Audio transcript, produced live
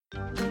We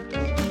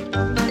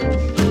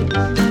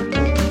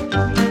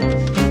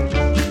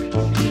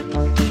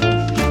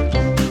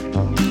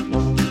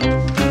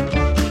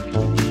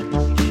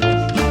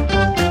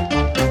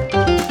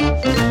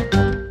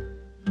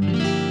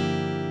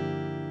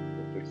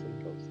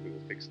will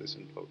fix this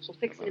in post. We'll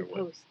fix it in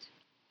post.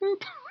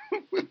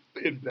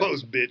 In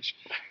post, bitch.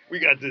 We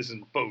got this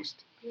in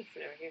post. Fix it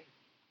over here.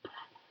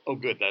 Oh,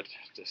 good. That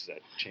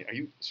change. Are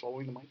you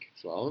swallowing the mic?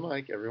 Swallow the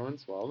mic, everyone.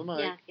 Swallow the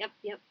mic. Yeah.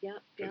 Yep.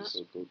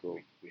 Cool.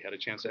 We had a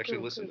chance to actually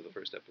listen to cool. the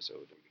first episode.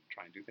 We're going to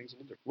try and do things a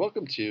little different.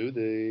 Welcome to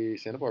the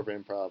Santa Barbara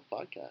Improv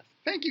Podcast.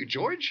 Thank you,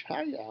 George.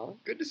 Hi, Alan.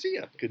 Good to see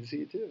you. Good to see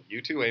you too.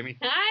 You too, Amy.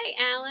 Hi,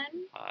 Alan.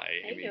 Hi,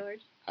 Hey, Amy.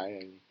 George. Hi,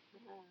 Amy.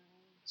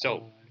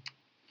 So,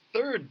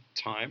 third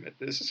time at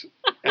this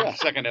Yeah.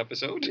 second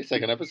episode.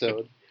 Second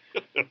episode.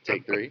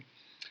 Take 3.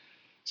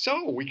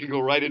 So, we can go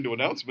right into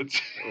announcements.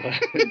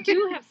 We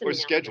do have some Or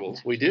announcements, schedules.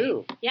 actually. We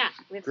do. Yeah,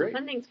 we have Great. some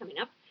fun things coming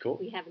up. Cool.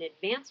 We have an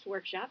advanced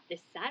workshop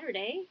this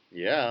Saturday.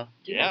 Yeah.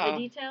 Do you have the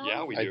details?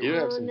 Yeah, we I do. do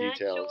have on some that,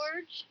 details.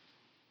 George?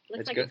 Looks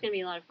It's like good. it's going to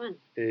be a lot of fun.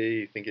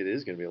 I think it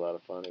is going to be a lot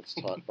of fun. It's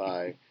taught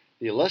by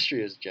the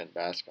illustrious Jen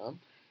Bascom,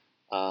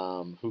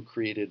 who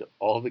created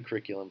all the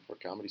curriculum for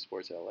Comedy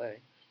Sports LA.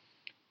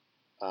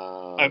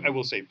 I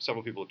will say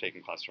several people have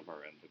taken class from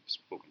her and have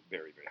spoken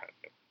very, very highly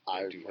of her.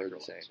 I I've do like heard her the a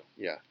lot, same. so.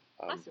 Yeah.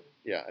 Awesome.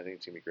 Yeah, I think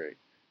it's going to be great.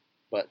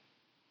 But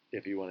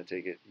if you want to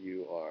take it,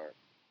 you are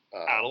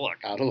Out of luck.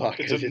 Out of luck.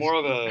 It's more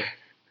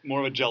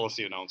of a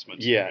jealousy announcement.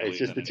 Yeah, really, it's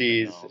just than a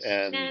tease. anything else.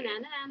 And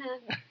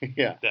Na.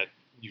 yeah. That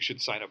you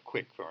should sign up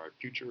quick for our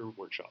future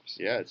workshops.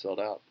 Yeah, it's sold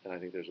out. And I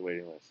think there's a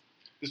waiting list.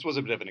 This was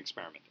a bit of an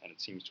experiment, and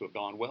it seems to have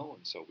gone well,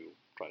 and so we will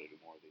try to do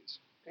more of these.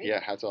 Great. Yeah,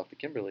 hats off to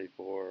Kimberly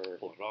for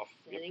Pulling it off.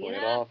 Setting pulling it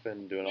it up. off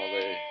and doing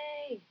Yay!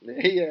 all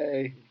the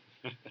yay.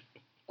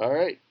 All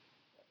right.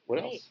 What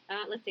Great.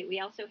 else? Let's see. We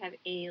also have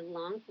a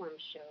long-form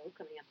show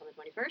coming up on the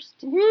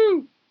 21st.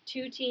 Woo!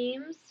 2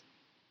 teams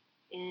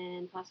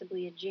and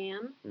possibly a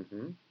jam.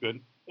 Mm-hmm.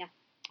 Good. Yeah.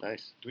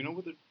 Nice. Do we know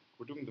whether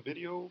we're doing the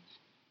video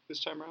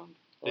this time around?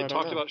 Oh, They I don't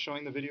talked know. about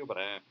showing the video, but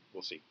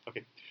we'll see.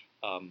 Okay.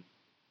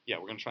 Yeah,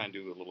 we're going to try and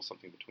do a little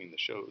something between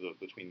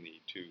between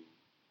the 2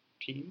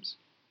 teams.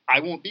 I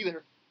won't be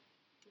there.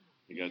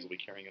 You guys will be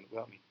carrying it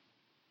without me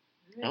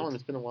All right. Alan,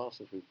 it's been a while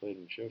since we've played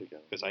in the show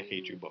together. because I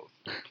hate you both.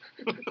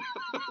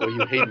 Well,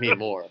 you hate me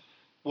more.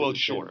 Well,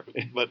 sure,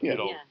 but Yeah. you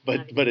know,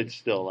 Yeah. But it's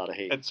still a lot of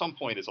hate. at some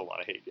point, it's a lot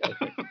of hate. Yeah.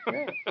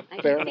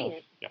 I Fair can see enough.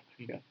 it. Yeah.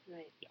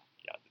 Right.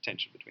 Yeah, the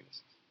tension between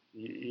us.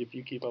 If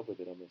you keep up with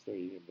it, I'm going to start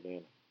eating a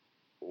banana.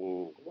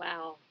 Oh,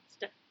 Wow.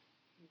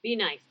 Be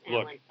nice,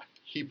 Look, Alan.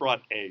 he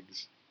brought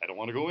eggs. I don't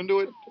want to go into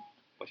it,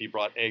 but he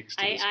brought eggs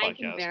to this I podcast.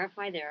 can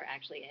verify there are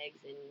actually eggs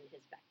in his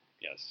backpack.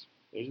 Yes,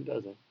 There's a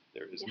dozen.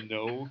 there is Yeah.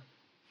 no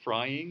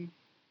frying,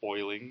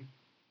 boiling,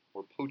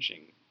 or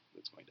poaching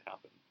that's going to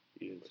happen.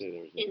 You didn't say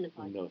there was In the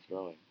podcast. no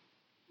throwing.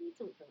 Please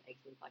don't throw eggs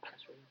in the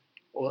podcast room.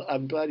 Well,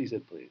 I'm glad you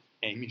said please.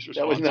 Amy's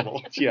That was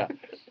responsible. not. Yeah.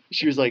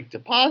 She was like,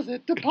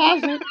 deposit.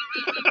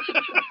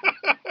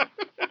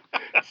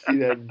 See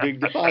that big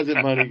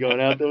deposit money going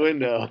out the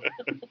window.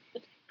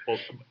 Well,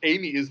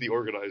 Amy is the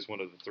organized one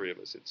of the 3 of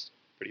us. It's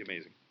pretty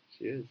amazing.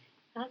 She is.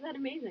 How's that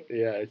amazing?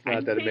 Yeah, it's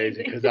not that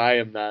amazing Amazing. because I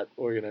am not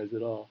organized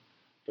at all.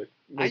 But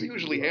I maybe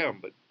usually you are. am,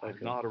 but I'm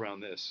Okay. not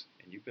around this,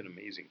 and you've been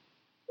amazing.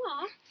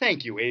 Aw.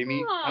 Thank you,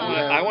 Amy. Aw.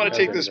 Yeah, I want that's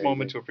to take this amazing.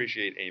 moment to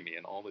appreciate Amy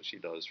and all that she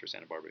does for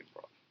Santa Barbara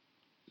Improv.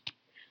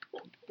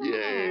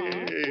 Yay.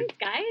 Aw. Thanks,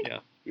 guys. Yeah.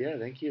 Yeah,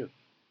 thank you.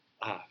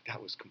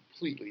 That was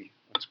completely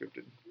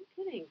unscripted. No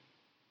kidding.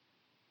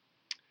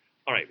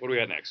 All right, what do we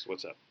got next?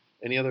 What's up?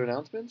 Any other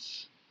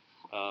announcements?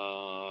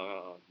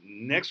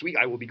 Next week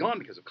I will be gone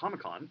because of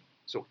Comic-Con,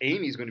 so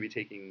Amy's going to be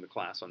taking the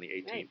class on the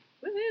 18th. Right.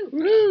 Woohoo.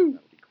 Woohoo!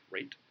 That would be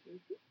great.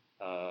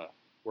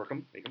 Work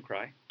them, make them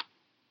cry,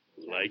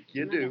 Try like my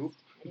you do.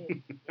 best. I do.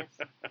 Yes.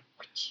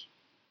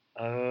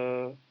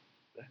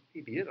 That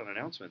may be it on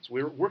announcements.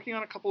 We're working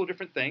on a couple of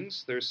different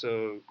things. There's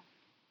a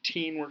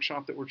teen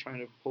workshop that we're trying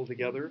to pull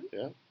together.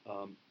 Yeah.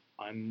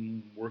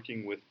 I'm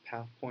working with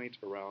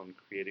PathPoint around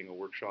creating a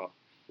workshop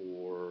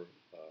for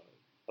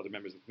other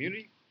members of the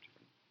community,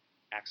 different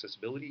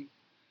accessibility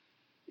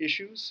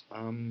issues.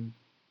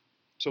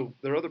 So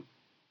there are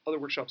other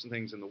workshops and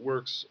things in the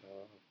works.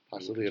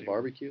 Possibly a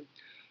barbecue?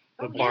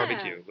 The Oh, yeah.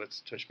 barbecue.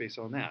 Let's touch base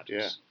on that.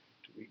 Yeah.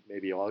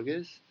 Maybe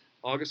August?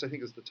 August, I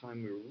think, is the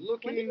time we were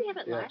looking. When did we have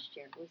it Yeah. last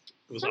year? It It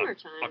was was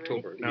summertime,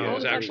 October. right? No, Yeah, it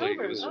was actually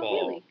October. it was Oh,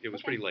 fall. really? It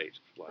was Okay. pretty late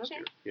last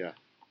Okay. year.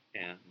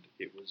 Yeah. And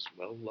it was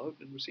well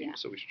loved and received, Yeah.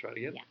 so we should try it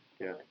again. Yeah.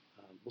 Yeah. Totally.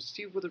 We'll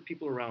see whether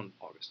people are around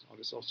August.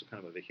 August is also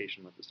kind of a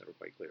vacation month. It's never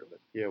quite clear, but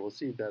Yeah, we'll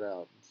see that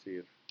out and see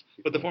if.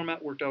 the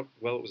format worked out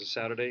well. It was a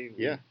Saturday.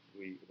 Yeah.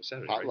 It was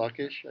Saturday. Right?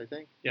 Potluckish, I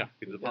think. Yeah,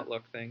 we did the Yeah.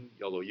 potluck thing.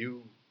 Although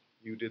you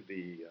did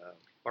the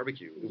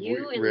barbecue.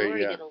 You and Right,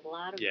 Lori yeah. did a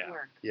lot of Yeah.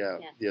 work. Yeah,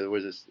 Yes. yeah. There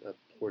was a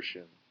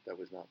portion that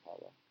was not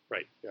potluck.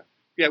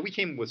 Yeah, we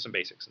came with some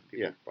basics, and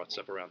people Yeah. brought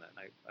stuff around that,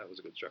 and that was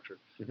a good structure.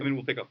 Mhm. I mean,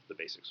 we'll pick up the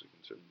basics. We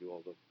can certainly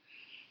do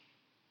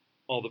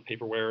all the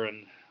paperware,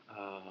 and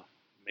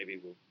maybe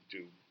we'll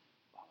do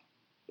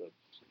the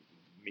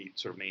meat,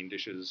 sort of main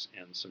dishes,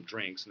 and some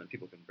drinks, and then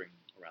people can bring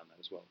around that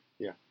as well.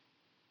 I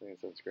think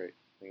that sounds great.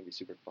 I think it'd be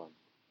super fun.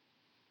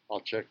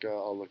 I'll check.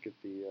 I'll look at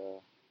the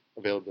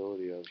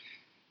availability of.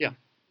 Yeah.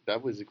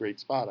 That was a great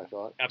spot. I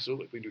thought.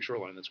 Absolutely, if we do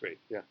Shoreline, that's great.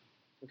 Yeah.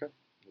 Okay.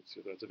 Let's see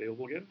if that's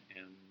available again,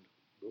 and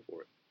go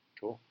for it.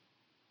 Cool.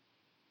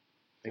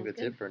 I think Sounds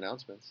that's good. it for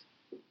announcements.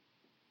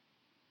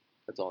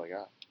 That's all I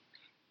got.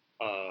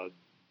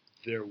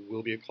 There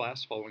will be a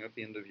class following up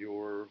the end of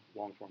your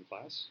long form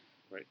class,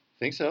 right?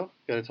 Think so.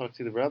 Got to talk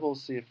to the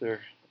rebels, see if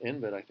they're in,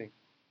 but I think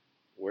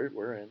we're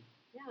in.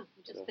 Yeah,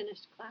 we just So-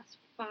 finished class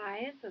 5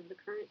 of the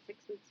current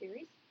 6-month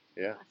series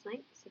Yeah. last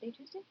night. Today,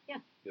 Tuesday? Yeah,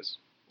 Yes.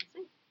 last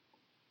night.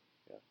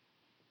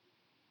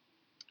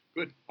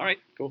 Good. All right.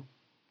 Cool.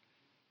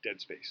 Dead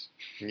Space.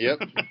 Yep.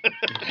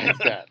 That's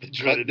that. The Cut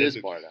dreaded this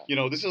Dead- part out. You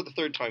know, this is the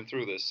third time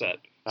through this set,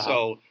 Uh-huh.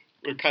 so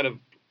we're kind of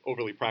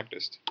overly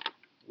practiced.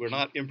 We're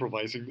not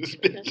improvising this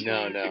bit. That's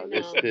No, right. no,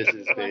 this is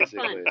It's less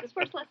fun. basically- This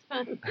part's less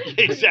fun.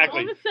 Exactly.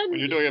 All of a sudden, When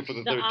you're doing it for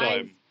the third eyes,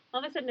 time.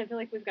 all of a sudden, I feel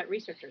like we've got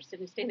researchers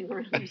standing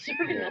around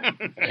observing us.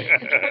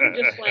 I'm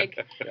just like,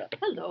 Yeah.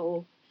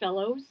 hello,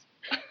 fellows.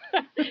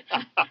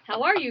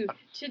 How are you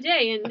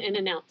today in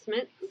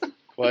announcements?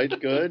 Quite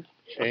good.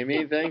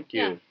 Amy, thank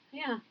you.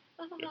 Yeah.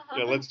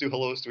 Yeah, let's do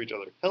hellos to each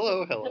other.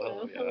 Hello, hello,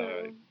 Hello, Yeah, all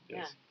hello. right.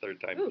 Yes, Yeah.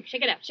 third time. Ooh,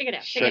 shake it out, shake it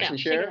out, shake Stretch it out, and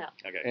shake share? it out.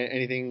 Okay.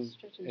 Anything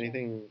Stretch and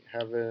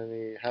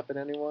share. happen to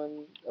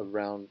anyone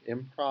around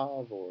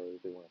improv or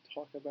they want to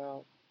talk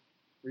about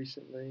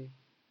recently?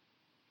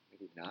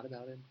 Maybe not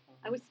about improv.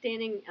 I was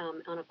standing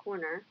on a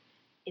corner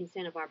in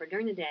Santa Barbara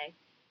during the day,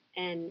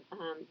 and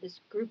this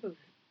group of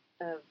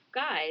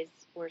guys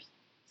were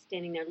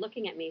standing there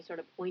looking at me, sort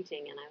of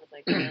pointing, and I was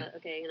like,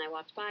 okay. And I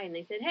walked by, and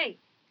they said, "Hey,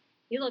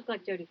 you look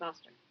like Jodie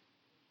Foster."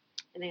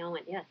 And they all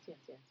went, "Yes, yes,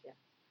 yes, yes."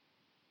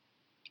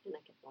 And I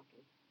kept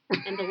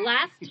walking. And the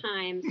last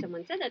time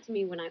someone said that to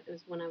me, it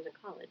was when I was in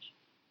college.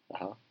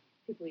 Uh-huh.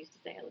 People used to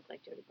say I look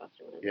like Jodie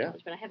Foster when I was Yeah. in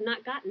college, but I have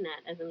not gotten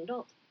that as an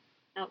adult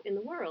out in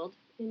the world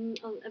in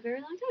a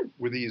very long time.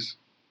 Were these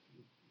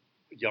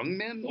young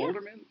men, Yeah.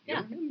 older men,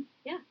 Yeah. young men?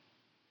 Yeah.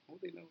 How do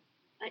they know?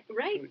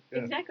 Right, Yeah,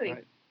 exactly.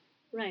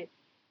 right.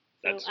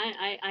 So That's-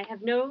 I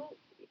have no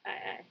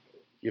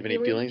You have any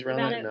feelings around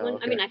about that? it. No. When-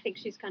 Okay. I mean, I think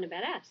she's kind of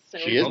badass. So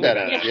She is Oh,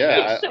 badass. yeah.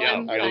 Yeah. So Yeah.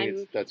 I'm, I I'm,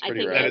 think that's I pretty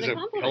think rad. That that is a a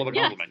compliment. hell of a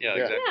Yes. compliment. Yeah,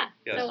 Yeah. exactly. Yeah.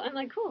 Yes. So I'm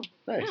like, cool.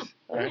 Nice. Yeah.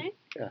 All right. Okay.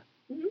 Yeah.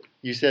 Mhm.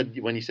 You said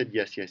when you said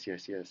yes, yes,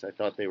 yes, yes. I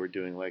thought they were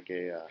doing like a,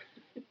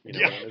 you know,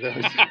 Yeah. one of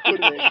those.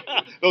 What are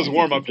they? Those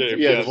warm-up games.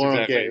 Yeah, the yes,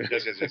 warm-up exactly. game.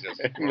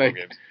 Yes. Warm-up Like,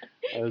 games.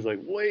 I was like,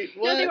 wait,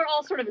 what? No, they were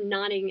all sort of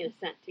nodding in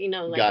assent. You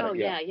know, like, Got it, oh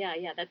yeah.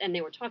 yeah. That, and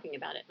they were talking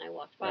about it, and I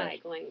walked by,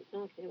 Right. going,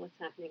 okay, what's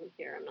happening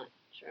here? I'm not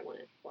sure I want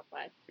to walk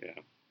by. Yeah.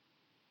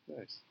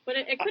 Nice. But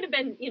it could have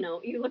been, you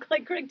know, you look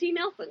like Greg T.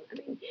 Nelson. I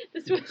mean,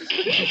 this was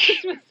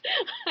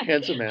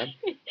Handsome man.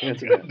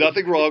 Handsome man.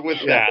 Nothing wrong with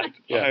Yeah. that.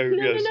 Yeah.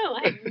 Yes. No.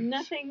 I have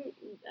nothing.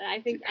 I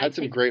think Had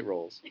some great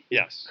roles.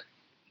 Yes.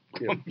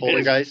 You know,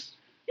 Poltergeist.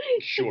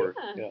 Sure.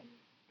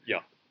 Yeah.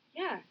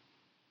 Yeah.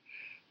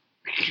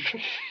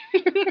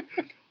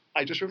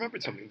 I just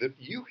remembered something that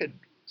you had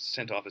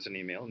sent off as an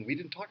email and we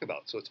didn't talk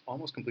about, so it's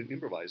almost completely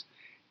improvised.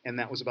 And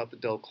that was about the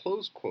Del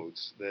Close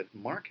quotes that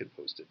Mark had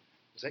posted.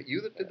 Was that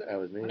you that did that? That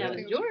was me. That yeah. was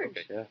think it was you. George.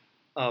 Okay.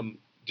 Yeah.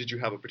 Did you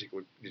have a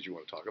particular? Did you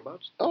want to talk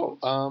about?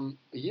 Oh,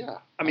 yeah.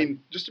 I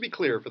mean, just to be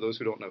clear, for those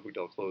who don't know who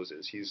Del Close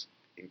is, he's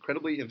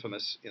incredibly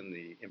infamous in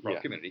the improv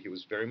Yeah. community. He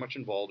was very much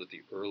involved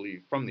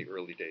from the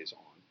early days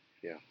on.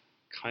 Yeah.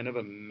 Kind of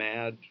a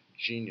mad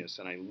genius,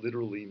 and I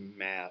literally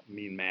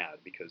mean mad,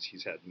 because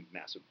he's had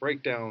massive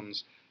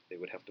breakdowns. They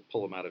would have to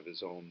pull him out of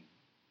his own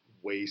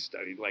waist.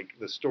 I mean, like,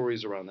 the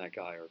stories around that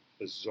guy are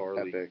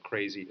bizarrely Epic.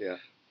 crazy. Yeah.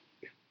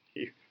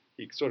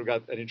 He sort of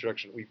got an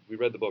introduction. We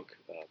read the book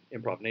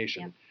Improv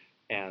Nation,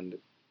 and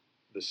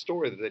the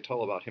story that they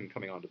tell about him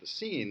coming onto the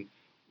scene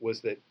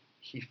was that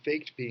he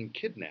faked being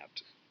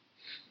kidnapped,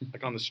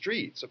 like on the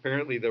streets.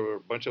 Apparently, there were a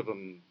bunch of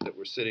them that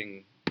were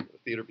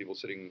theater people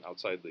sitting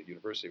outside the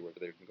university, wherever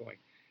they've been going.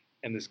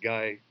 And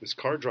this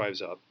car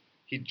drives up.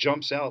 He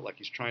jumps out like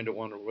he's trying to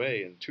wander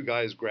away, and two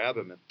guys grab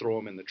him and throw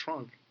him in the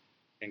trunk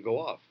and go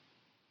off.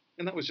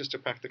 And that was just a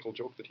practical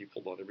joke that he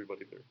pulled on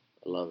everybody there.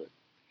 I love it.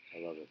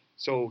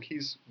 So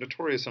he's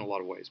notorious in a lot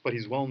of ways, but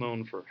he's well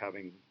known for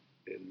having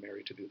been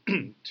married to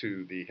the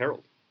to the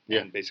Herald,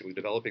 Yeah. and basically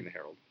developing the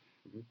Herald.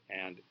 Mhm.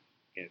 And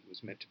it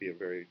was meant to be a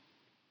very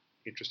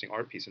interesting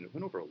art piece, and it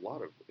went over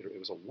it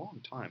was a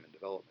long time in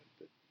development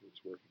that he was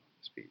working on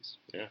this piece.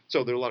 Yeah.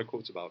 So there are a lot of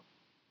quotes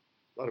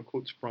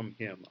from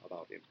him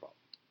about improv.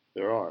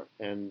 There are,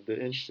 and the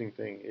interesting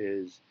thing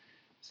is,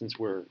 since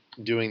we're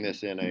doing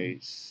this in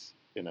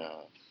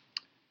a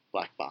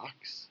black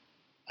box,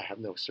 I have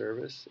no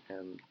service,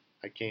 and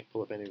I can't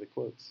pull up any of the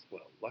quotes.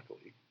 Well,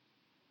 luckily,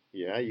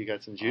 Yeah, you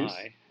got some juice?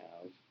 I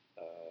have.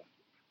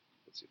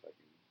 Let's see if I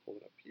can pull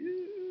it up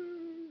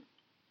here.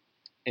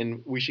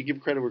 And we should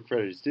give credit where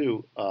credit is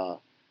due.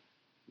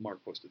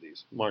 Mark posted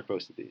these. Mark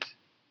posted these.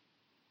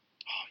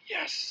 Oh,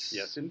 yes.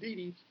 Yes,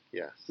 indeed.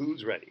 Yes.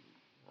 Who's ready?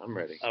 I'm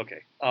ready.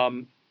 Okay.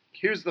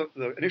 here's the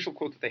initial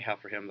quote that they have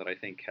for him that I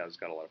think has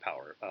got a lot of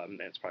power. And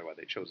it's probably why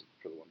they chose it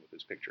for the one with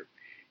his picture.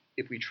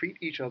 If we treat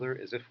each other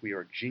as if we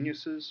are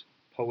geniuses,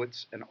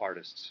 poets, and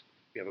artists,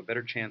 we have a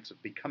better chance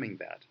of becoming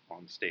that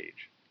on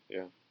stage.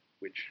 Yeah.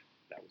 Which,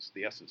 that was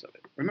the essence of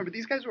it. Remember,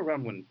 these guys were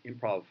around when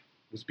improv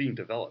was being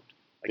developed.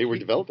 Like, They were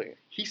developing it.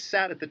 He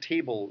sat at the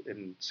table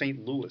in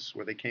St. Louis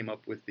where they came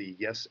up with the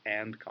yes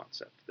and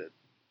concept, that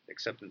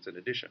acceptance and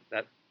addition.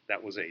 That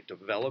was a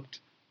developed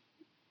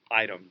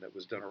item that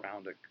was done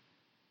around it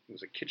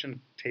was a kitchen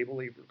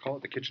table, you recall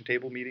it, the kitchen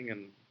table meeting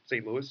in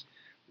St. Louis,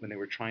 when they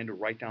were trying to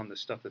write down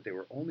this stuff that they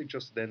were only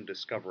just then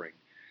discovering.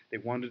 They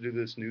wanted to do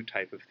this new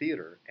type of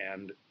theater,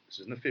 and this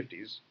is in the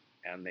 50s,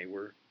 and they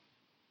were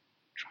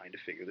trying to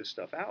figure this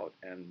stuff out.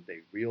 And they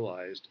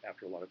realized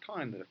after a lot of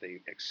time that if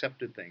they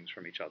accepted things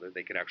from each other,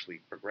 they could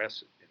actually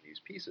progress in these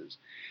pieces.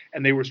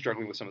 And they were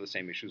struggling with some of the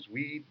same issues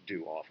we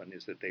do often,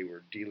 is that they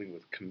were dealing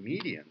with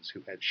comedians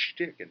who had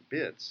shtick and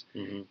bits,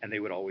 and they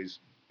would always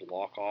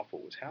block off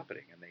what was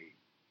happening, and they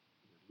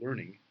were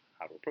learning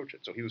how to approach it.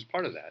 So he was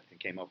part of that and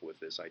came up with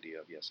this idea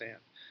of yes and.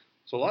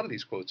 So a lot of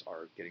these quotes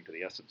are getting to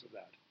the essence of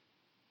that.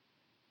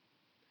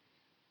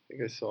 I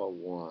think I saw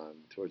one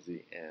towards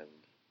the end.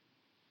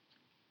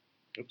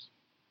 Oops.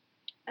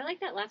 I like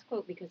that last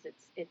quote because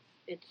it's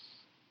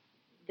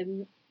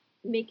the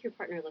make your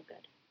partner look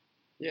good.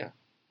 Yeah.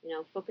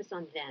 Focus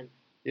on them.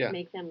 Yeah.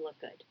 Make them look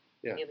good.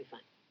 Yeah. And you'll be fine.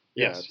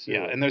 Yes, absolutely.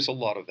 yeah, and there's a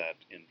lot of that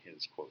in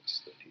his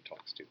quotes that he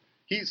talks to.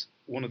 He's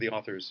one of the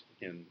authors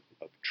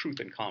of Truth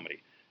and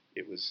Comedy.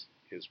 It was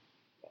his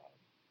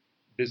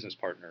business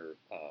partner,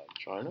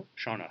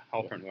 Shauna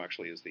Halpern, who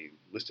actually is the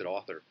listed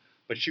author,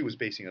 but she was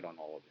basing it on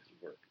all of his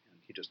work, and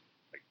he just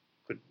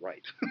couldn't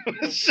write.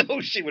 So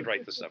she would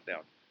write the stuff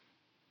down.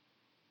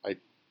 I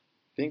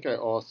think I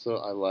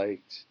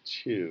liked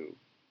too,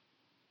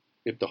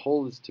 if the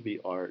whole is to be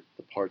art,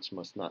 the parts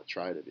must not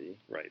try to be.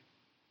 Right.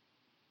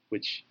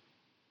 Which,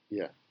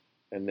 yeah.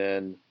 And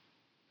then,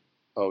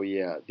 oh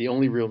yeah, the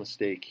only real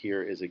mistake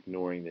here is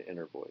ignoring the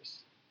inner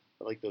voice.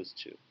 I like those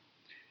two.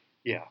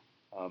 Yeah.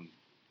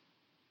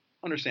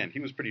 Understand, he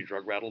was pretty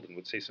drug rattled and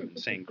would say some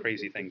insane,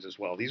 crazy things as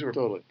well. These were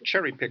Totally.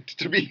 cherry picked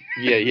to be.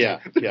 Yeah.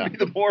 to be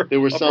the more there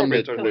were some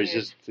that appropriate there's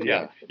Right. just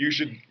yeah. You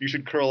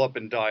should curl up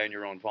and die in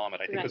your own vomit.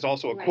 I think Right. was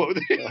also a Right. quote.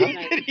 Right.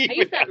 I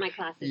use that in my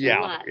classes a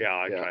lot. Yeah,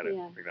 I Yeah. try to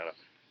Yeah. bring that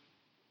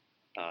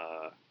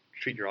up.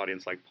 Treat your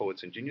audience like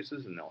poets and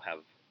geniuses, and they'll have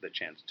the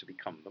chance to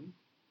become them.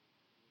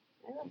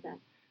 I love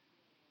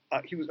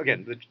that. He was,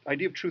 again, the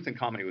idea of truth and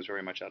comedy was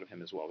very much out of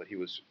him as well. That he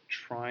was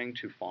trying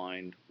to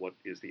find what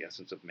is the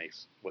essence of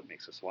what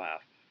makes us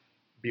laugh.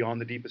 Beyond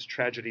the deepest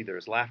tragedy, there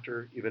is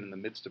laughter. Even in the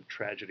midst of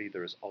tragedy,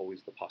 there is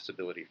always the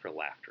possibility for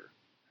laughter.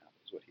 That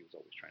was what he was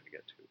always trying to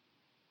get to.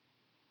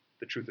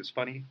 The truth is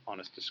funny.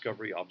 Honest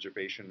discovery,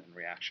 observation, and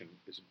reaction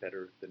is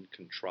better than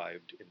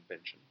contrived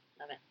invention.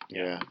 Love it.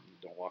 Yeah.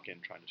 Don't walk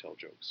in trying to tell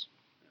jokes.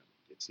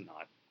 It's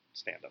not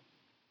stand-up.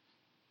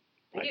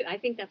 I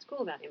think that's cool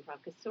about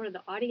improv because sort of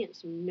the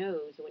audience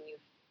knows when you've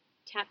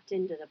tapped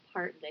into the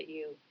part that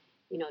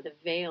the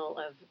veil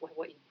of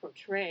what you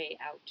portray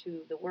out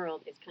to the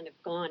world is kind of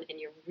gone, and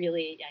you're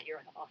really at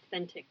your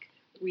authentic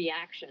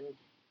reaction.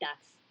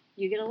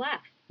 You get a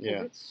laugh because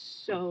Yeah. it's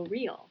so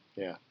real.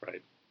 Yeah.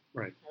 Right.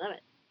 I love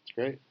it. It's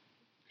great.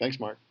 Thanks,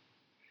 Mark.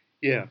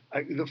 Yeah.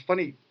 The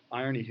funny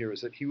irony here is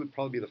that he would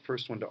probably be the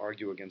first one to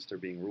argue against there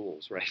being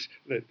rules, right?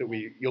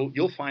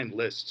 You'll find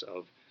lists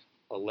of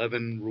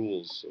 11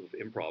 rules of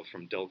improv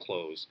from Del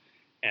Close,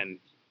 and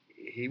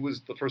he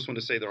was the first one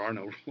to say there are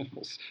no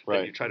rules. Right.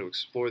 That you try to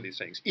explore these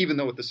things, even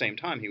though at the same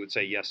time he would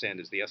say yes and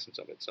is the essence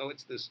of it. So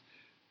it's this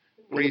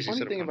crazy Well, the set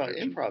funny of thing about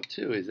contradictions. improv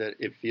too is that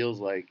it feels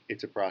like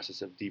it's a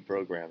process of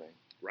deprogramming.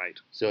 Right.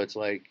 So it's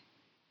like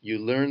you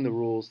learn the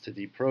rules to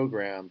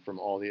deprogram from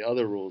all the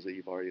other rules that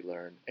you've already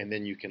learned, and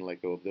then you can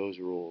let go of those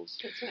rules.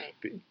 That's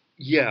right.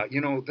 Yeah,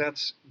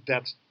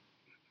 that's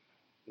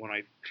when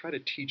I try to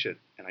teach it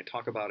and I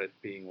talk about it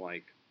being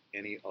like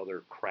any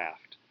other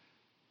craft.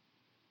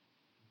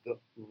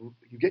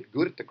 You get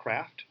good at the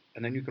craft,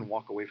 and then you can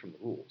walk away from the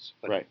rules.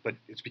 But, Right. But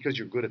it's because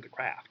you're good at the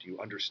craft. You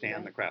understand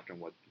Right. the craft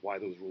and why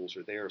those rules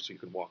are there, so you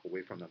can walk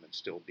away from them and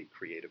still be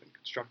creative and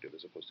constructive,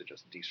 as opposed to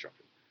just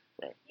destructive.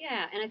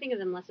 Yeah, and I think of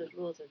them less as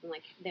rules as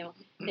like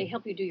they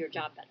help you do your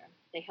job better.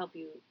 They help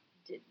you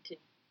to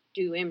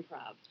do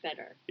improv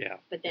better. Yeah.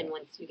 But then Yeah.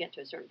 once you get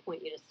to a certain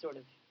point, you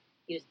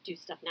just do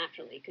stuff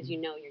naturally because you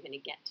know you're going to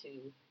get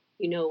to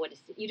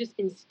you just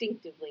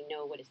instinctively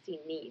know what a scene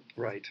needs.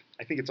 Right.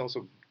 I think it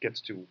also gets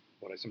to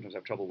what I sometimes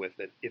have trouble with,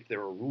 that if there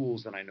are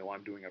rules, then I know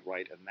I'm doing it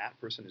right, and that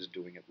person is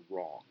doing it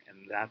wrong.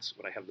 And that's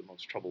what I have the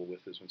most trouble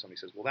with, is when somebody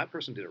says, well, that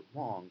person did it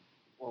wrong.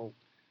 Well,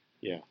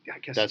 Yeah. I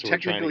guess That's what we're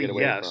trying to technically get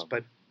away yes, from.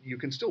 but you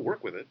can still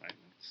work with it. Right?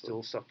 It's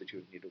still stuff that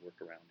you need to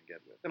work around and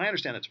get with. And I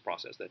understand it's a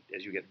process, that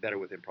as you get better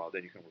with improv,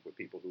 then you can work with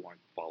people who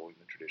aren't following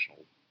the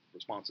traditional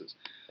responses.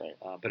 Right.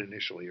 But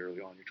initially,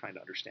 early on, you're trying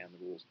to understand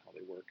the rules and how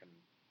they work. And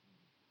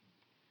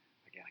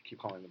again, I keep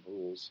calling them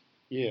rules.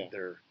 Yeah.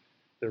 They're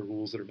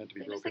rules that are meant to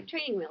be They're just broken. like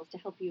training wheels to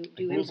help you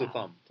do Like rules improv. of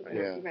thumb, To right?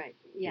 know- Yeah. Right.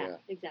 Yeah. Yeah.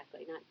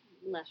 Exactly.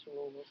 less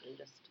rules and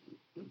just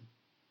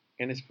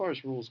And as far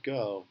as rules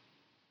go,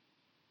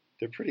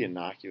 they're pretty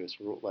innocuous.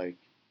 Like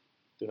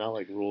they're not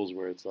like rules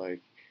where it's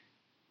like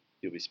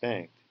you'll be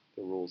spanked.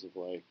 They're rules of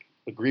like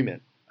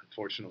agreement.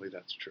 Unfortunately,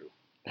 that's true.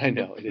 I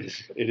know it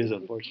is. It is A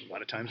unfortunate.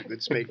 lot of times, a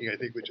good spanking, I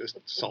think, would just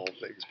solve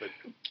things. But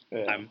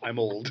Yeah. I'm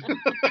old.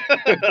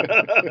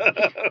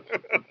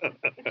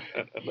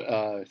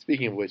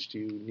 Speaking of which, do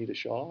you need a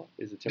shawl?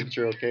 Is the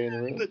temperature okay in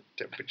the room? The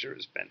temperature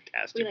is we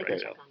fantastic like right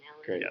to now. check on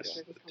Alan. Great. make Yes,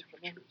 sure the he's comfortable.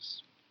 temperature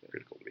is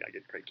critical to me. I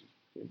get cranky.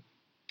 Yeah. You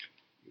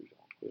We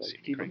don't like see to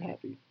me keep them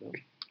cranky.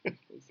 happy. No,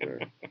 sir.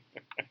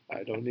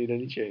 I don't need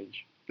any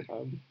change.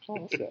 I'm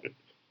all set.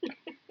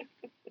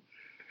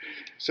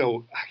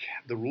 So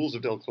the rules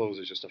of Del Close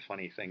is just a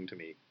funny thing to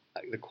me.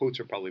 The quotes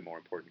are probably more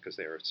important because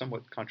they are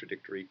somewhat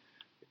contradictory.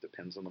 It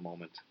depends on the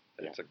moment.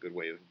 That's a good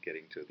way of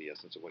getting to the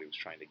essence of what he was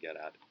trying to get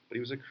at. But he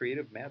was a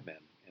creative madman,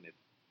 and it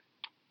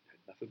had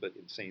nothing but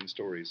insane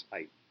stories.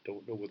 I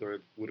don't know whether I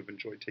would have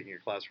enjoyed taking a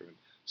class from him.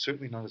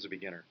 Certainly not as a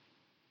beginner.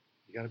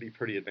 You got to be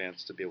pretty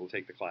advanced to be able to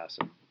take the class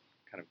and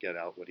kind of get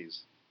out what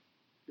he's.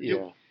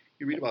 Yeah.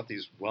 You read about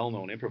these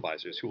well-known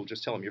improvisers who will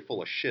just tell him you're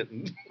full of shit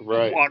and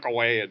Right. walk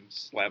away and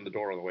slam the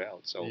door on the way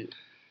out. So Yeah.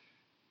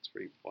 it's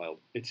pretty wild.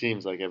 It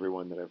seems like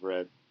everyone that I've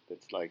read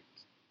that's like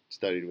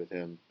studied with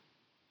him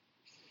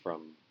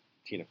from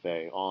Tina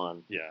Fey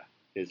on Yeah.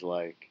 is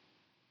like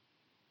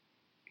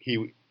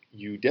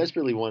you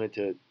desperately wanted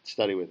to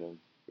study with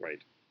him.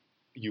 Right.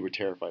 You were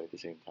terrified at the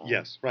same time.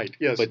 Yes. Right.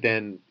 Yes. But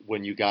then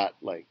when you got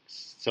like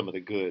some of the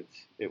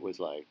goods, it was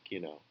like,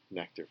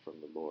 nectar from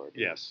the Lord.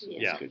 yes. Yeah.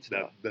 Yeah. Good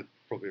stuff. That's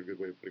probably a good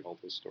way of putting all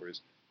those stories.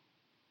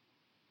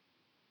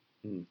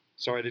 Hmm.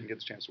 Sorry I didn't get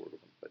the chance to work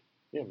with him, but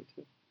Yeah, me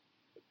too.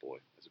 boy,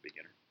 as a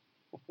beginner.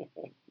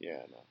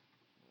 Yeah, no.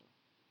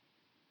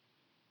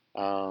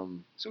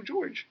 So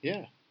George,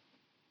 Yeah.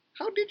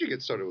 how did you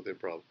get started with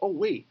improv? Oh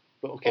wait,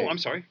 but okay. Oh, I'm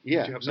sorry.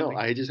 Yeah, Did you have no, something?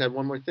 I just had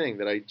one more thing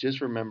that I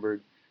just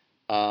remembered.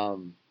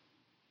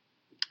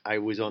 I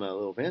was on a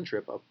little van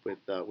trip up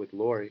with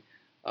Lori,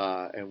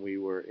 and we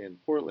were in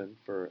Portland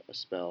for a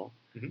spell,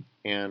 Mhm.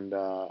 and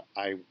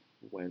I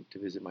went to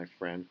visit my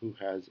friend who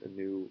has a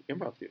new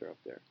improv theater up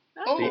there,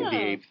 Oh. the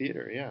Ape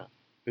Theater, yeah.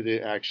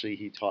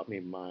 He taught me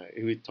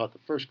he taught the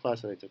first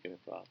class that I took in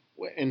improv,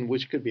 and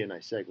which could be a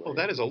nice segue. Oh,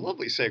 that is a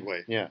lovely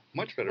segue. Yeah.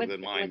 Much better than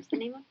mine. What's the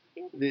name of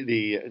the theater?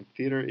 The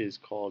theater is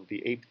called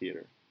the Ape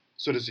Theater.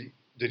 So does he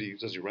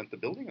rent the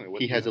building? I mean,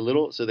 He has a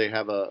little, so they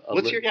have a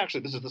Let's hear. Yeah,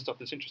 actually, this is the stuff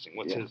that's interesting.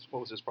 What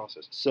was his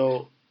process?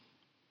 So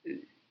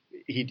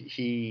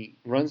he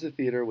runs the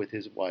theater with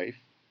his wife,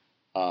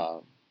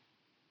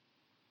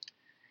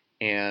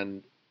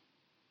 and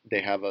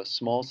they have a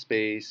small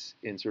space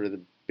in sort of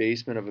the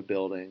basement of a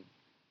building.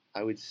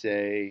 I would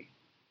say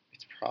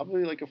it's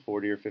probably like a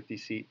 40 or 50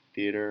 seat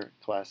theater,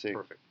 classic,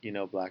 Perfect.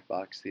 black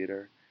box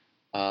theater,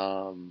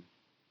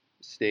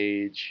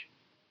 stage,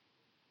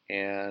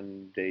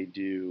 and they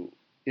do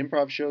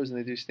improv shows and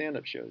they do stand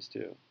up shows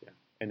too. Yeah.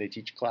 And they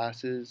teach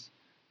classes.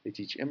 They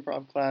teach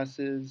improv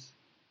classes.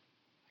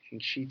 I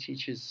think she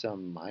teaches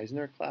some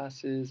Meisner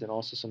classes and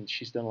also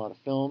she's done a lot of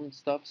film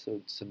stuff,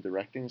 so some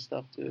directing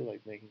stuff too,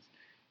 like making.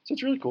 So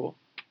it's really cool.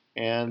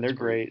 And That's they're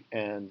great.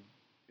 And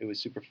it was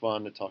super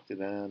fun to talk to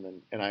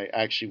them. And I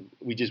actually,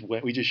 we just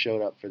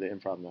showed up for the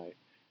improv night.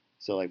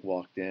 So like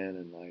walked in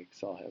and like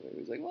saw him. It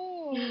was like,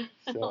 whoa.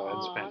 So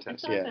Aw,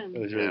 fantastic. that's yeah, awesome. it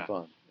was really Yeah.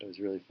 fun. It was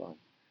really fun.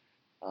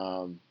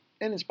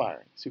 And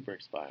inspiring, super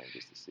inspiring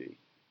just to see.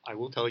 I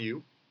will tell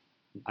you,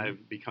 Mhm.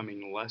 I'm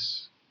becoming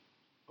less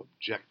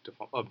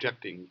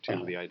objecting to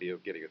Uh-huh. the idea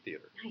of getting a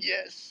theater. Nice.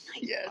 Yes,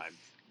 Nice. yes. I'm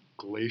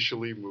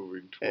glacially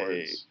moving Hey,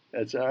 towards.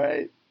 that's all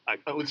right.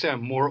 I would say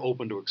I'm more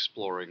open to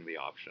exploring the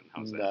option.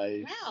 How's that?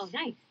 Nice. Wow,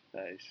 nice.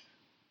 Nice.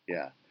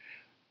 Yeah.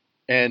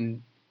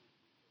 And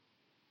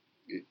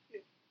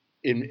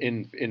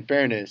in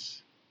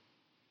fairness,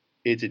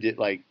 it's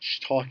like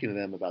talking to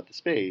them about the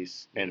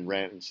space and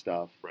rent and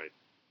stuff. Right.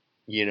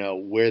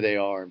 Where they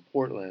are in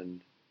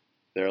Portland,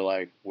 they're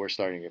like, we're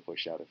starting to get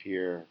pushed out of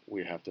here.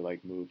 We have to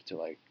like move to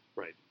like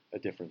Right. a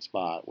different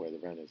spot where the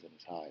rent isn't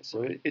as high.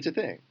 So Right. it's a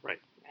thing. Right.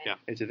 Right. Yeah.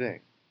 It's a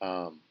thing.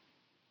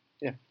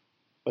 Yeah.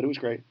 But it was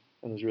great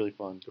and it was really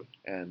fun. Good.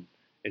 And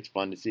it's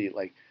fun to see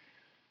like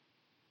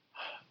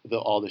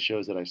all the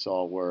shows that I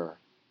saw were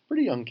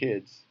pretty young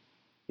kids,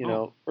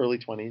 early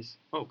 20s.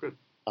 Oh, good.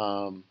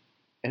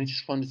 And it's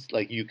just fun to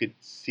like you could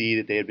see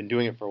that they had been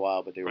doing it for a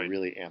while, but they were Right.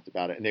 really amped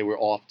about it. And they were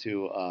off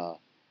to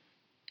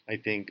I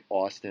think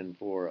Austin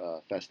for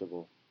a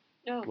festival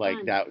Oh, like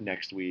fun. that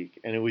next week,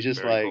 and it was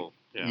just Very like cool.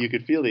 Yeah. you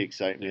could feel the The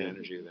excitement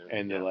energy there.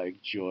 and yeah. the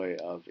like joy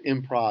of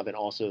improv, and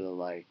also the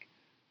like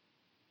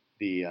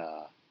the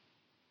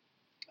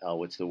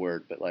what's the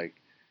word? But like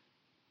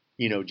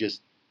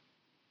just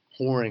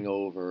pouring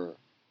over.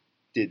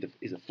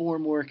 Is the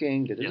form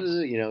working? Yes.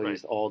 Right.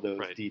 Just all those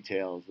Right.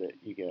 details that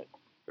you get.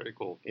 Very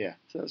cool. Yeah,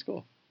 so that's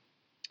cool.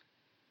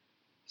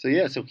 So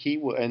yeah, so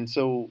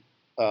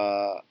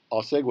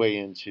I'll segue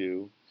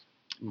into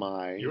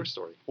my Your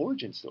story.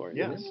 origin story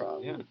Yeah. in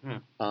improv. Yeah.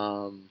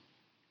 Yeah.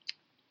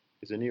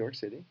 Is in New York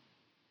City.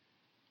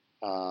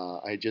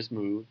 I had just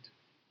moved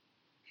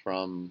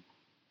from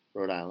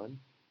Rhode Island.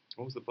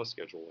 What was the bus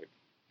schedule like?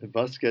 The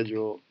bus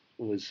schedule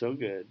was so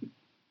good,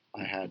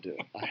 I had to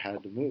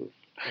move.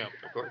 Yeah,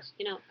 of course.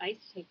 You know, I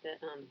used to take the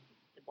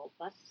Bolt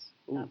bus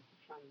Ooh. up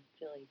from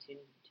Philly to New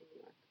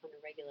York on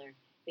a regular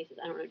basis.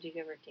 I don't know. Did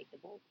you ever take the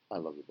Bolt? I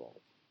love the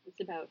Bolt. It's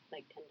about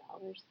like $10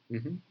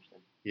 Mm-hmm. or so.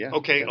 Yeah.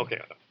 Okay, so-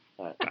 okay.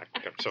 All right. Back.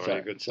 Sorry,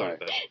 Sorry, good start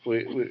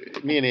there.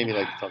 Me and Amy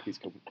like to talk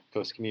East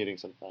Coast commuting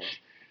sometimes.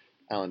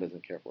 Alan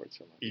doesn't care for it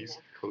so much. East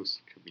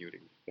Coast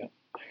commuting.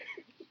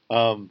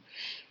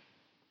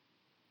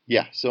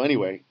 Yeah. So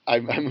anyway, I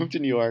moved to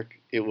New York.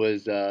 It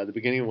was the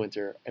beginning of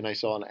winter, and I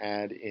saw an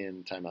ad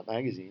in Time Out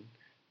magazine,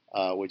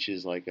 which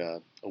is like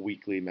a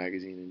weekly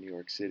magazine in New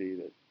York City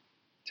that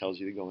tells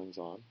you the goings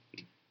on.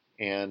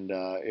 And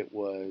it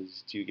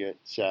was, do you get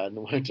sad in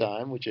the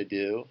wintertime? Which I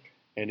do.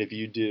 And if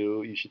you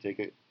do, you should take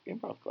an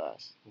improv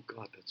class. Oh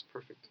God, that's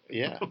perfect.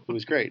 Yeah, it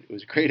was great. It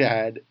was a great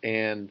ad,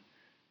 and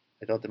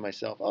I thought to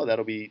myself, oh,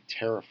 that'll be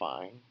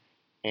terrifying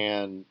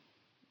and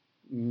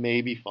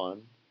maybe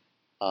fun.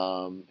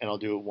 And I'll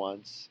do it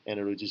once, and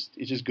it's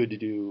just good to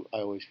do. I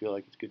always feel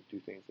like it's good to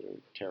do things that are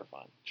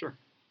terrifying. Sure.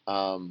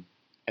 And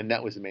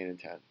that was the main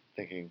intent,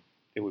 thinking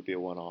it would be a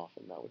one-off,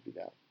 and that would be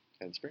that,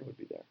 and spring would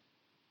be there.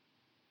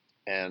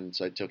 And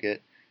so I took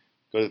it,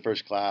 go to the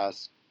first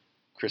class.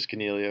 Chris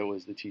Cornelia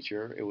was the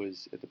teacher. It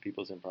was at the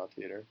People's Improv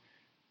Theater,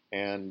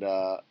 and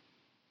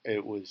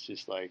it was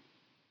just like,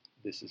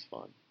 this is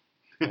fun.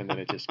 And then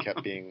it just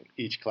kept being,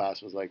 each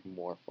class was like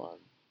more fun.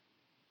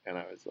 And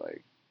I was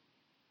like,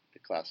 the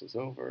class was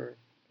over,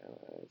 and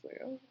I was like,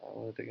 oh, I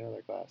want to take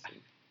another class.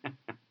 And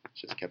it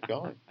just kept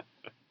going.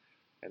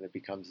 And it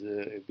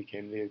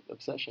became the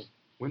obsession.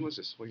 When was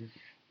this? What year?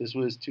 This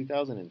was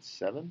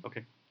 2007.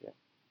 Okay.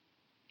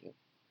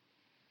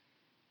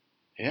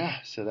 Yeah,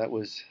 so that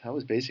was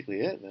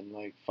basically it. And then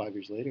like 5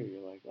 years later,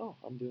 you're like, oh,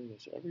 I'm doing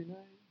this every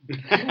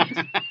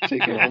night.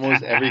 Taking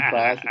almost every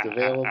class that's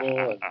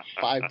available, and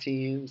 5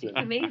 teams. It's And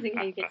amazing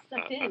how you get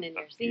sucked in, and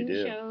you're seeing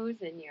do. shows,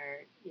 and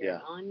you're Yeah.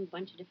 on a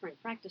bunch of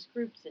different practice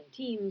groups and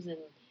teams and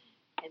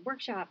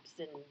workshops,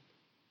 and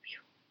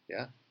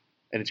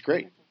and it's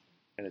great, that's awesome.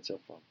 and it's so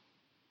fun.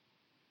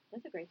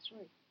 That's a great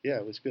story. Yeah,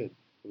 it was good.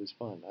 It was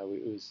fun.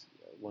 It was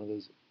one of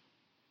those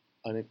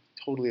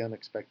totally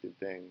unexpected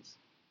things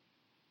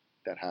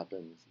that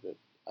happens that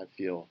I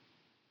feel,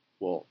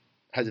 well,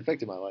 has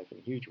affected my life in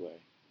a huge way,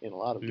 in a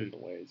lot of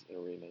different ways, in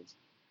arenas,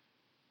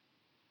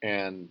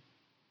 and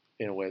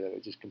in a way that I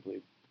just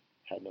completely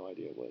had no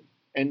idea it would.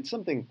 And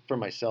something for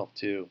myself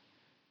too.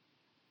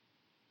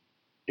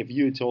 If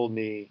you had told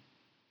me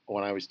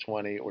when I was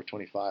 20 or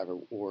 25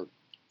 or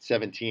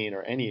 17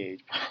 or any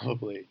age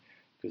probably,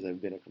 because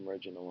I've been a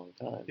curmudgeon a long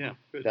time, Yeah.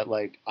 Good. that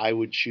like I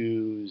would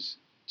choose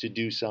to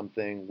do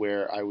something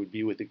where I would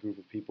be with a group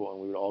of people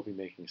and we would all be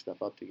making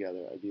stuff up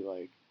together, I'd be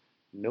like,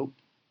 nope,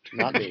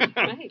 not me.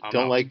 Right. I'm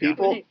Don't out. like Yeah.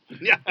 people, Right.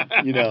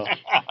 Yeah. you know,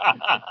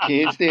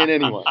 can't stand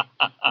anyone.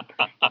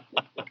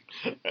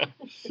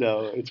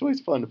 So it's always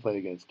fun to play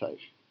against type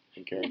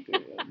and character.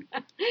 And,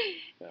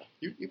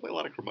 You play a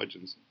lot of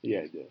curmudgeons.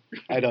 yeah, I do.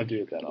 I don't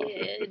do it that often.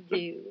 Yeah,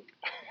 do.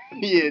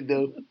 Yeah,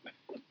 no.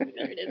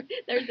 There it is.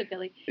 There's the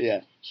Philly.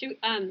 Yeah. Shoot.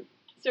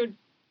 So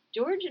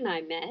George and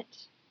I met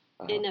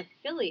Uh-huh. in a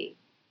Philly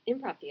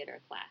improv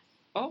theater class.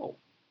 Oh.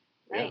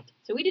 Right.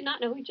 So we did not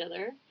know each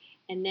other,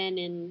 and then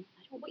in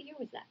I don't know what year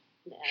was that?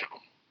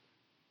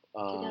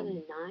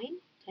 2009,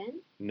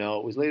 10. No,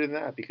 it was later than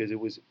that because it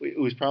was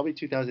probably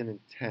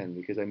 2010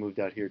 because I moved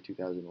out here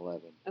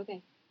 2011.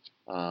 Okay.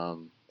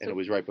 And So- it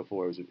was right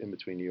before. It was in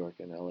between New York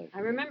and LA. I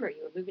remember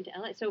you were moving to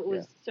LA. So it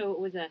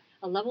was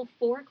a level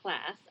 4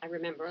 class. I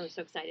remember. I was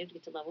so excited to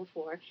get to level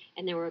 4,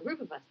 and there were a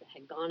group of us that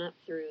had gone up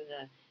through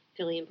the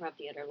Philly Improv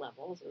Theater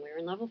levels, and we were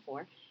in level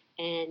 4.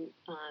 And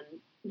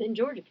then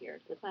George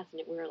appeared in the class,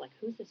 and we were like,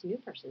 "Who's this new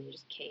person who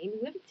just came?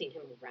 We haven't seen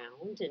him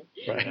around." And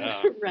Right.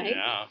 Yeah. Right?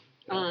 Yeah.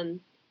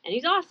 and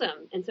he's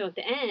awesome. And so at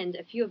the end,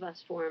 a few of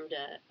us formed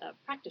a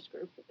practice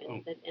group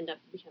that ended up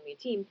becoming a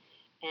team.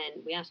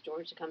 And we asked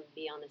George to come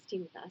be on this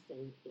team with us,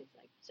 and he was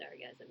like, "Sorry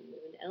guys, I'm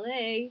moving to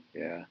LA."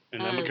 Yeah.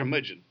 And I'm a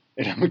curmudgeon.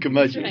 And I'm a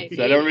curmudgeon, Right.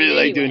 so I don't really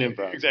like doing Anyway.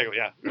 improv. Exactly.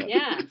 Yeah.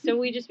 Yeah, so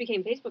we just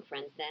became Facebook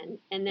friends then,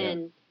 and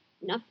then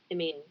nothing. I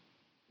mean,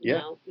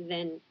 Yeah.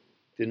 then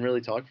Didn't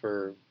really talk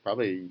for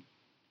probably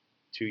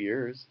 2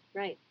 years.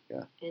 right.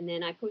 Yeah. And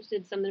then I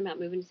posted something about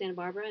moving to Santa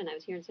Barbara, and I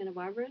was here in Santa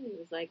Barbara, and he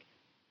was like,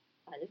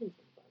 "I live in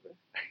Santa Barbara."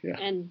 Yeah.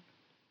 And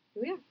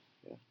here we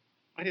are.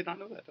 I did not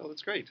know that. Oh,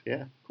 that's great.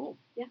 Yeah. Cool.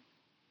 Yeah.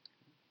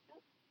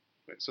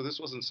 Right, so this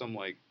wasn't some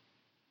like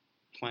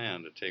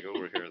plan to take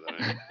over here that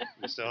I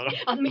missed out on.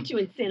 I'll meet you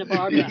in Santa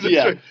Barbara.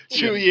 Yeah.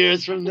 2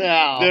 years from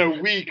now.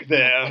 They're weak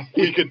there.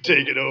 We could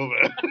take it over.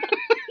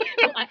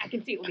 Well, I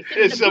can see it. We'll be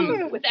There's sitting in the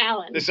some- booth with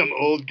Alan. There's some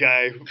old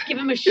guy who Give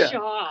him a Yeah.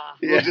 shaw.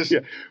 Yeah, We'll just-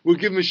 we'll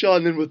give him a shot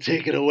and then we'll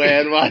take it away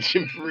and watch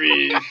him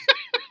freeze.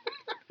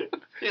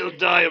 he'll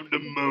die of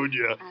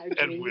pneumonia Our and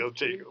dreams we'll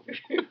take came over.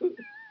 true.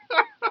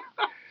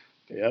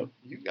 Yep.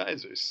 You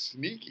guys are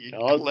sneaky,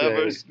 I'll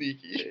clever, say.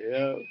 sneaky.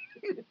 Yeah.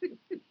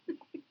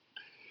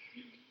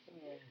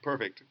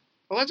 Perfect.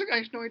 Oh, I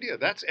had no idea.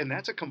 That's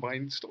a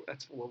combined story.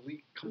 That's a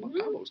lovely Mhm.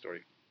 combo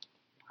story.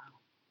 Wow.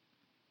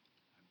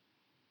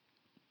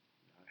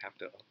 I have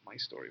to up my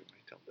story when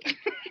I tell this.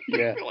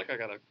 Yeah. I feel like I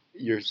got a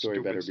Your story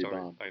stupid better be story.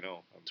 bomb. I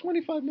know.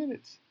 25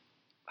 minutes.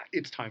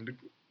 It's time to.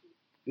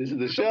 This is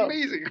the It's show.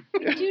 amazing.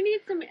 Yeah. Do you need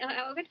some?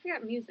 I'll get to figure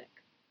out music.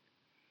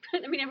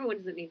 I mean, everyone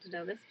doesn't need to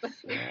know this, but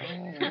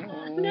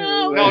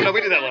no, No,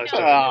 we did that last Oh.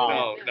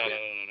 time.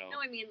 No. No,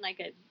 I mean like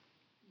a.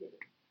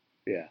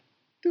 Yeah.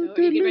 Oh, are you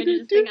getting ready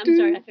to sing? I'm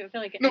sorry. I feel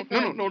like No, I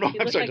feel no. like you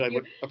I'm look sorry. like Did I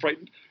you- look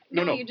frightened?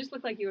 No. You just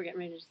look like you were getting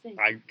ready to sing.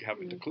 I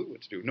haven't a clue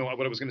what to do. No,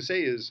 what I was going to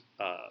say is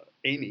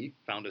Amy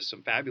found us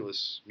some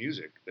fabulous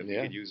music that we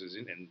Yeah. could use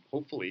and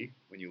hopefully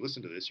when you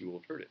listen to this, you will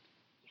have heard it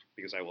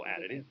because I will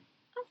add it in.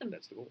 Awesome.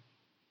 That's the goal.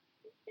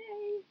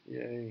 Yay.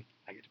 Yay.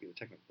 I get to be the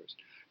technical person.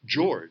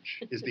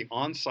 George is the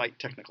on-site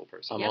technical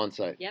person. I'm Yep. on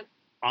site. Yep.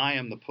 I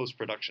am the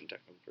post-production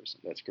technical person.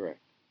 That's correct.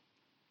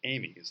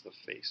 Amy is the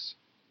face.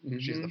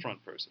 She's the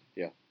front person.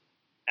 Yeah.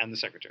 And the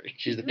secretary.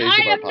 She's the No, face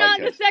I of our am not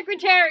the podcast.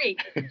 secretary.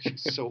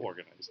 She's so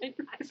organized.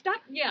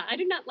 Stop. Yeah, I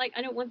do not like.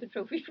 I don't want the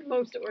trophy for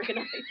most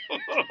organized.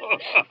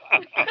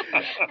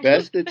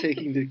 Best at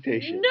taking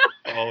dictation. No.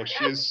 Oh,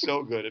 she is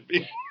so good at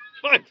being.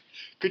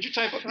 Could you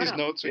type up Shut these up.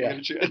 notes when Yeah.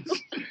 you get a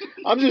chance?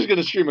 I'm just going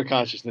to stream of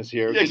consciousness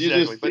here. Yeah, Could you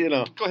exactly. just, you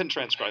know. Go ahead and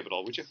transcribe it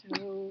all, would you?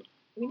 So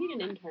we need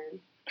an intern.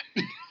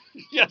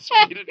 Yes,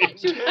 we need an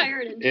Should intern. hire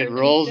an intern. It to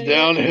rolls say,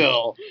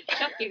 downhill.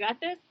 Chuck, you got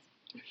this.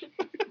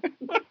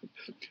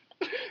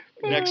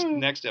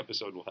 Next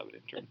episode we'll have an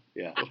intern.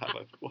 Yeah.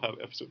 We'll have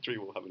episode 3.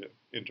 We'll have an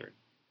intern.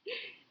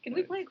 Can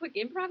we play a quick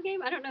improv game?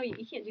 I don't know. You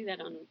can't do that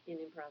in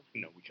improv.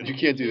 No, we can. You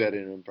can't do that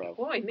in improv.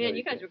 Boy, man, No, you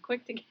you guys can't. were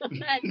quick to get on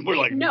that. We're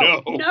like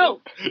no, no,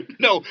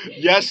 no,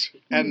 yes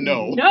and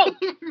no, no.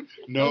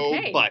 no,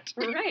 Okay. but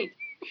All right.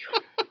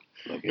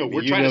 Okay, No, but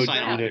we're you trying to know-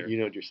 sign off here. You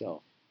know it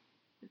yourself.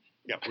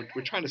 yeah,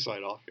 we're trying to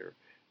sign off here.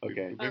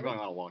 Okay. We've been going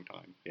on a long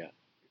time. Yeah.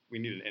 We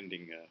need an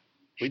ending.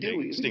 We do.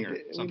 We stinger,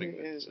 need something.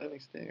 a that's,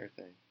 stinger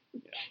thing.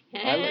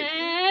 And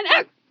like-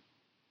 out.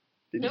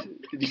 Did, Nope.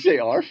 did you say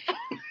arf?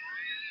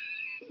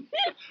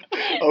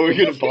 Oh, we're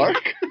going to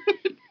bark?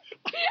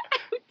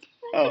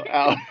 Oh,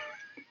 ow.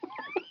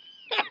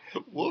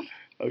 woof,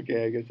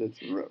 Okay, I guess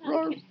that's rough.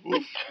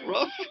 woof,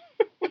 rough,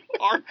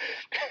 arf,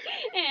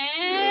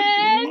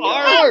 And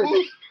arf,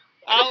 woof,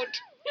 out.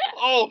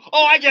 Oh,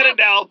 I get it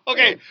now.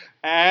 Okay,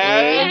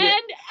 and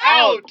and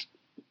out.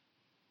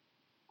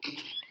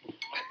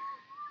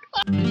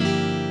 out.